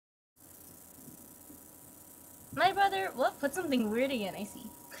My brother, what? Put something weird again, I see.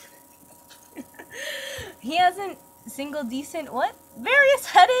 He hasn't single decent, what? Various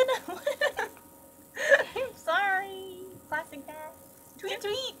headed? I'm sorry. Plastic bag. Tweet,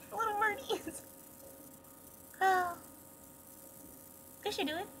 tweet, little birdies. Oh. They should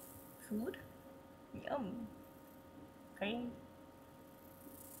do it. Food? Yum. Great.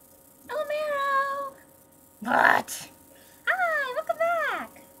 Oh, Marrow! What? Hi, welcome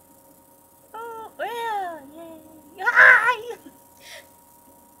back! Oh, well, yay. Hi!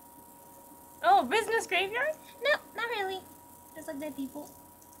 Oh, business graveyard? No, not really. There's like dead people.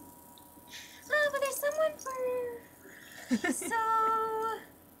 Oh, but there's someone for... So...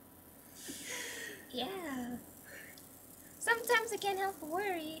 Yeah. Sometimes I can't help but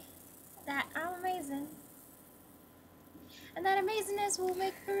worry that I'm amazing. And that amazingness will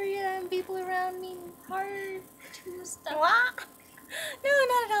make people around me hard to stop. What? No,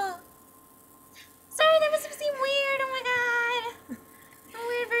 not at all. Sorry, that must have seemed weird. Oh my god. I'm a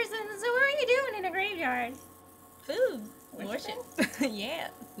weird person. So what are you doing in a graveyard? Food. Worship. Yeah,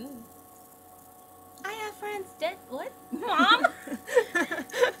 food. I have friends dead. What? Mom?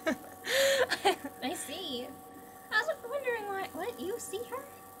 I see. I was wondering why. What? You see her?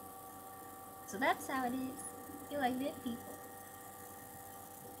 So that's how it is. You like dead people.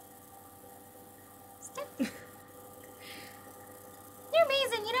 Step. You're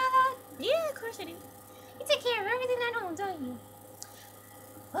amazing, you know that? Yeah, of course I do. You take care of everything at home, don't you?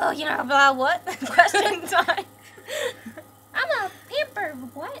 Oh, you know about what? Question time. I'm a pampered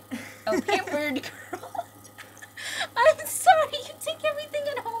what? A pampered girl. I'm sorry, you take everything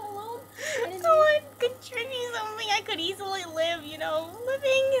at home alone. Someone could tribute something I could easily live, you know.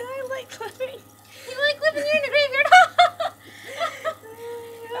 Living, I like living. You like living here in the graveyard?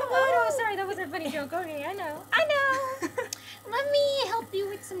 Oh, no, sorry, that was a funny joke. Okay, I know. I know. Let me help you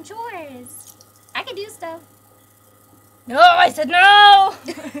with some chores. I can do stuff. No, I said no!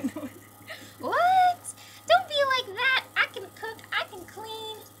 What? Don't be like that. I can cook, I can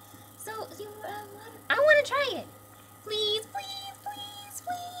clean. So, you, I want to try it. Please, please, please,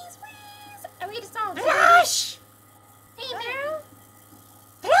 please, please. I read a song. Blush! Hey, Meryl.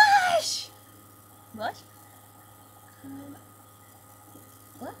 Blush! Blush?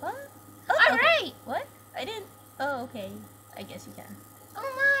 What? Oh, alright! What? I didn't. Oh, okay. I guess you can. Oh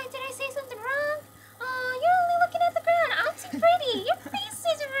my, did I say something wrong? Oh, you're only looking at the ground. I'm too pretty. Your face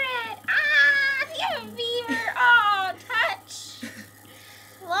is red. Ah, you have a fever. Oh, touch.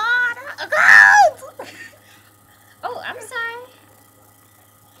 Water. Cold! Oh, I'm sorry.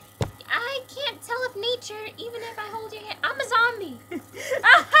 I can't tell if nature, even if I hold your hand. I'm a zombie.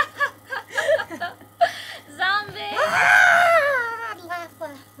 Zombie. Laugh,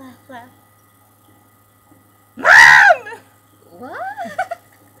 laugh, laugh, laugh. Mom! What?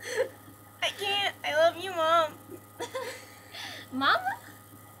 I can't. I love you, Mom. Mama?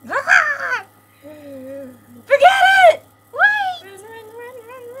 Forget it! Wait! Run, run, run, run,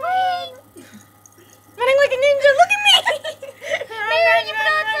 run. Wait! Running like a ninja. Look at me! Mary, you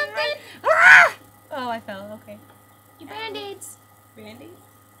forgot something. Ah! Oh, I fell. Okay. Your band-aids. Band-aids?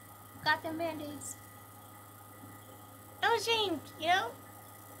 Got them band-aids. I'm ashamed, you know?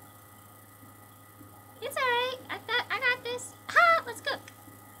 It's alright. I got this. Ha! Let's cook.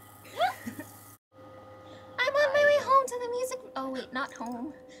 I'm on my way home to the music. Oh wait, not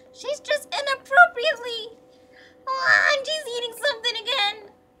home. She's just inappropriately. Oh, and she's eating something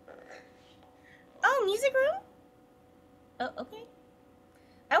again. Oh, music room? Oh, okay.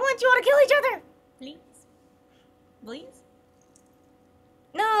 I want you all to kill each other. Please. Please?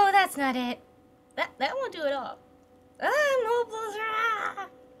 No, that's not it. That won't do it all. I'm hopeless.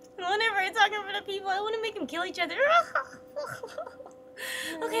 Whenever I talk over to people, I want to make them kill each other.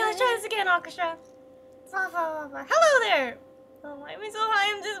 Okay, let's try this again, orchestra. Hello there. Oh, why am I so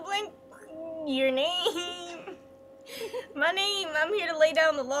high? I'm just blank. Your name. My name. I'm here to lay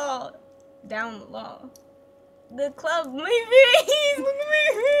down the law. Down the law. The club. My face. Look at my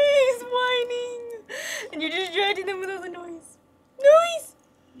face. Whining. And you're distracting them with all the noise. Noise.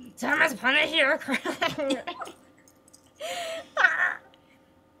 Thomas Punisher.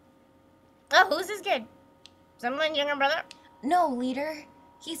 Oh, who's this kid? Someone's younger brother? No, leader.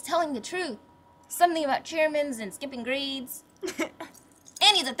 He's telling the truth. Something about chairmans and skipping grades.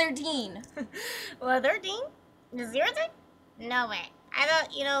 And he's a 13. Well, 13? Is your thing? No way. I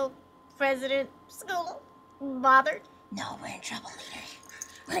thought, you know, president, school, bothered. No, we're in trouble, leader.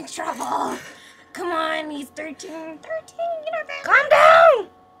 We're in trouble. Come on, he's 13. 13, you know that. Calm down!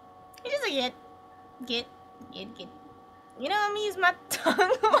 He's just a kid. Kid. You know, I'm gonna use my tongue.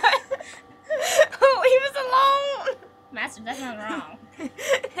 Leave us alone. Master, that's not wrong.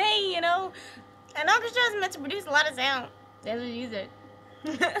 Hey, you know, An orchestra is meant to produce a lot of sound. That's what you said.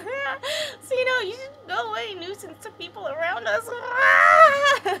 So, you should go away, nuisance to people around us.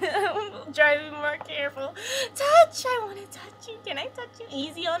 Try to be more careful. Touch! I want to touch you. Can I touch you?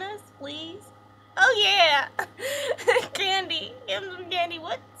 Easy on us, please. Oh, yeah. Candy. Give him some candy.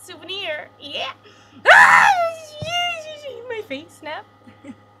 What? Souvenir. Yeah. My face snap.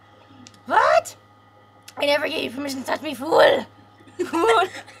 What? I never gave you permission to touch me, fool.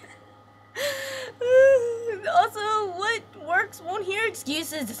 Also, what works won't hear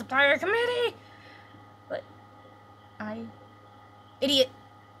excuses. The supplier committee. But idiot.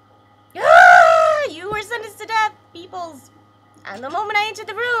 You were sentenced to death, peoples. And the moment I entered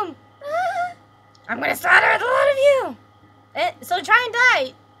the room, I'm gonna slaughter the lot of you. So try and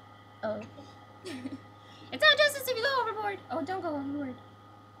die. Oh. It's not justice if you go overboard. Oh, don't go overboard.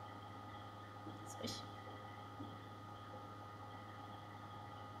 Swish.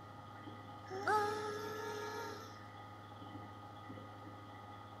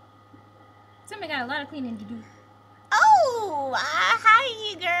 Somebody got a lot of cleaning to do. Oh,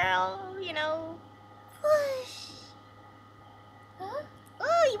 hi, girl. Whoosh. Huh?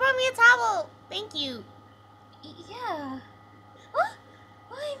 Oh, you brought me a towel. Thank you. Yeah. What?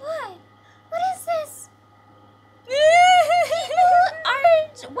 Why? What? What is this? People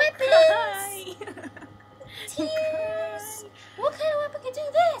aren't weapons. Tears. What kind of weapon can do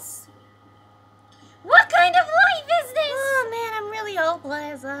this? What kind of life is this? Oh man, I'm really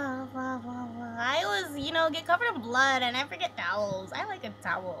hopeless. I always, get covered in blood and I forget towels. I like a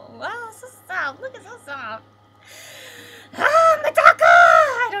towel. Wow, so soft. Look, it's so soft. Mataka!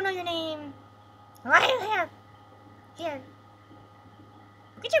 I don't know your name. Why are you here? Here.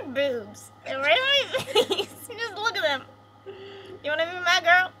 Look at your boobs. They're right on my face. Just look at them. You want to be my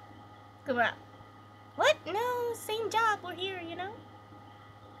girl? Come on. What? No, same job. We're here,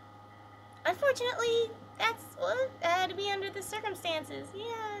 Unfortunately, that's what had to be under the circumstances.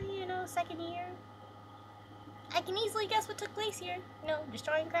 Yeah, second year. I can easily guess what took place here.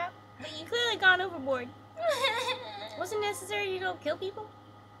 Destroying crap. But you clearly gone overboard. Wasn't necessary to go kill people?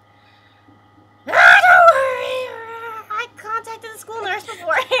 Don't worry. I contacted the school nurse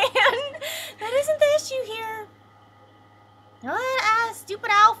beforehand. That isn't the issue here. What?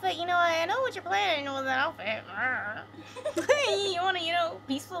 Stupid outfit. I know what you're planning with that outfit. You want to,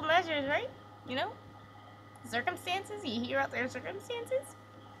 peaceful measures, right? Circumstances? You hear out their circumstances?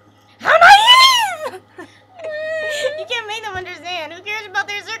 How naive! You can't make them understand. Who cares about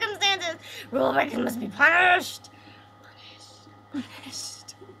their circumstances? Rule breakers must be punished.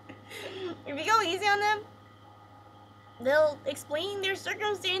 Punished. If you go easy on them, they'll explain their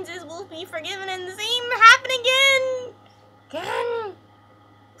circumstances will be forgiven and the same happen again. Again.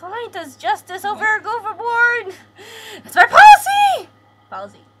 Why does justice go overboard? That's my policy!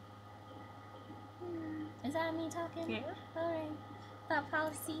 Policy. Is that me talking? Yeah. Alright. About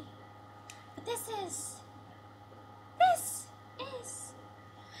policy. But this is...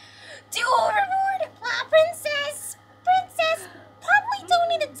 Too overboard! Princess! Probably don't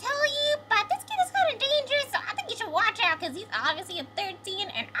need to tell you, but this kid is kind of dangerous, so I think you should watch out, because he's obviously a 13,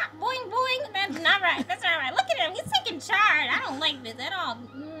 and boing, that's not right. That's not right. Look at him. He's taking charge. I don't like this at all.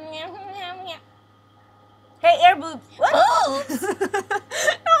 Hey, air boobs. What? Boobs?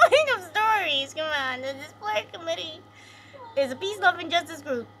 Don't think of stories. Come on. The display committee is a peace-loving justice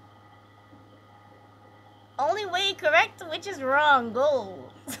group. Only way correct which is wrong.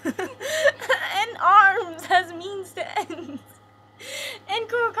 Goals. And arms as means to ends. And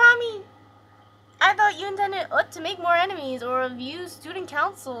Kurokami. I thought you intended to make more enemies or review student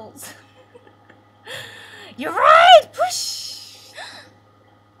councils. You're right! Push!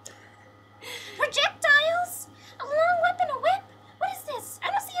 Projectiles? A long weapon, a whip? What is this? I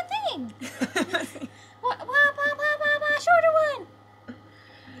don't see a thing. What? Shorter one.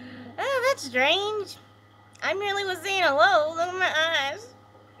 Oh, that's strange. I merely was saying hello. Look at my eyes.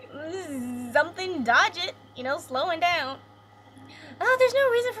 Something dodge it. Slowing down. Oh, there's no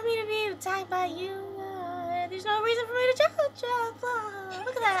reason for me to be attacked by you. There's no reason for me to judge.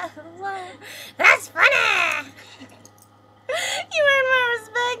 Look at that. That's funny. You earned my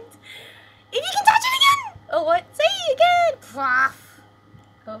respect. If you can touch it again. Oh, what? Say it again. Prof.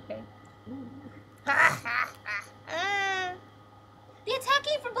 Okay. The attack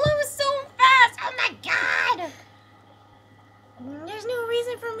came from below was so fast. Oh my god. There's no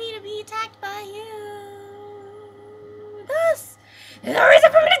reason for me to be attacked by you. Thus, there's no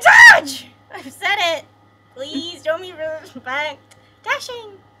reason for me to dodge. I've said it. Please show me respect.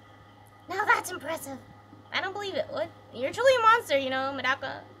 Dashing. Now that's impressive. I don't believe it. What? You're truly a monster,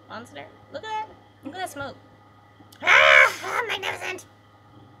 Medaka. Monster. Look at that. Look at that smoke. Magnificent.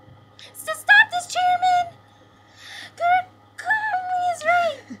 So stop this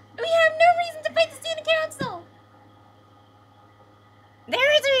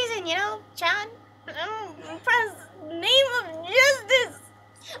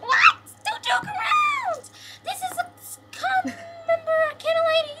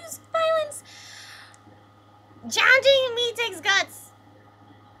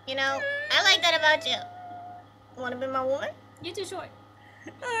You're too short.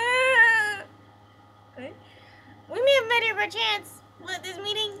 We may have met here by chance, but this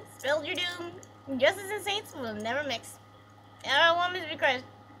meeting spelled your doom. Justice and saints will never mix. I want Miss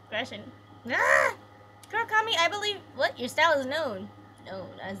Regression. Kurakami, I believe what your style is known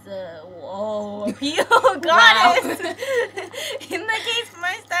as the appeal goddess. In that case,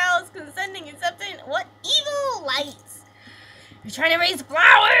 my style is condescending, accepting what evil lights. You're trying to raise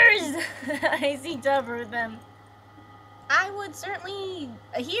flowers. I see double with them. I would certainly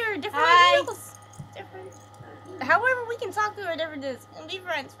hear different ideals. However, we can talk through our differences and be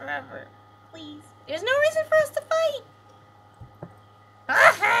friends forever. Please. There's no reason for us to fight.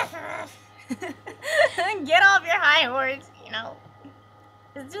 Get off your high horse, you know.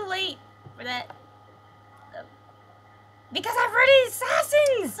 It's too late for that. Because I've already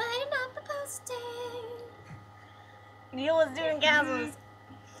assassins! Sign up the posting. Neil was doing castles.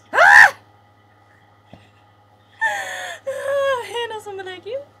 Handle someone like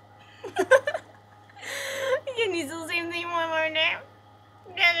you. You can do the same thing one more time.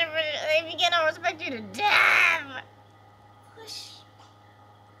 If you get, I'll respect you to death. Push.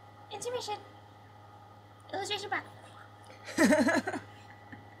 Intermission. Illustration back.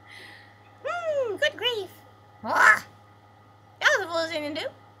 Good grief. That was a foolish thing to do.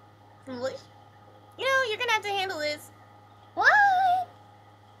 Foolish. You know, you're gonna have to handle this. What?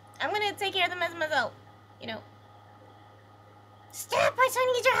 I'm gonna take care of the mess myself. You know. Stop! My son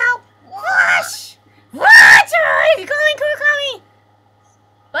needs your help! Wash! What? You're calling Kurakami!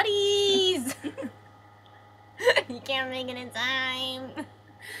 Buddies! You can't make it in time.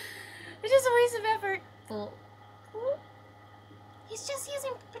 It's just a waste of effort. Fool. He's just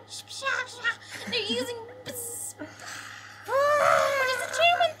using... They're using... What is the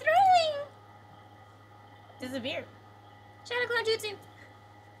chairman throwing? Disappear. Shadow Clone Jutsu.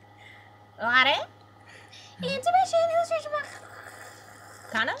 What? Intermission, illustration mark.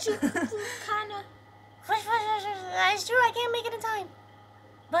 Kana? Kana. That's true, I can't make it in time.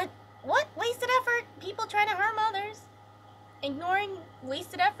 But what wasted effort? People trying to harm others. Ignoring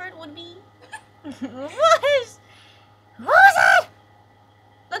wasted effort would be... What was that?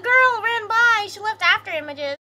 The girl ran by. She left after images.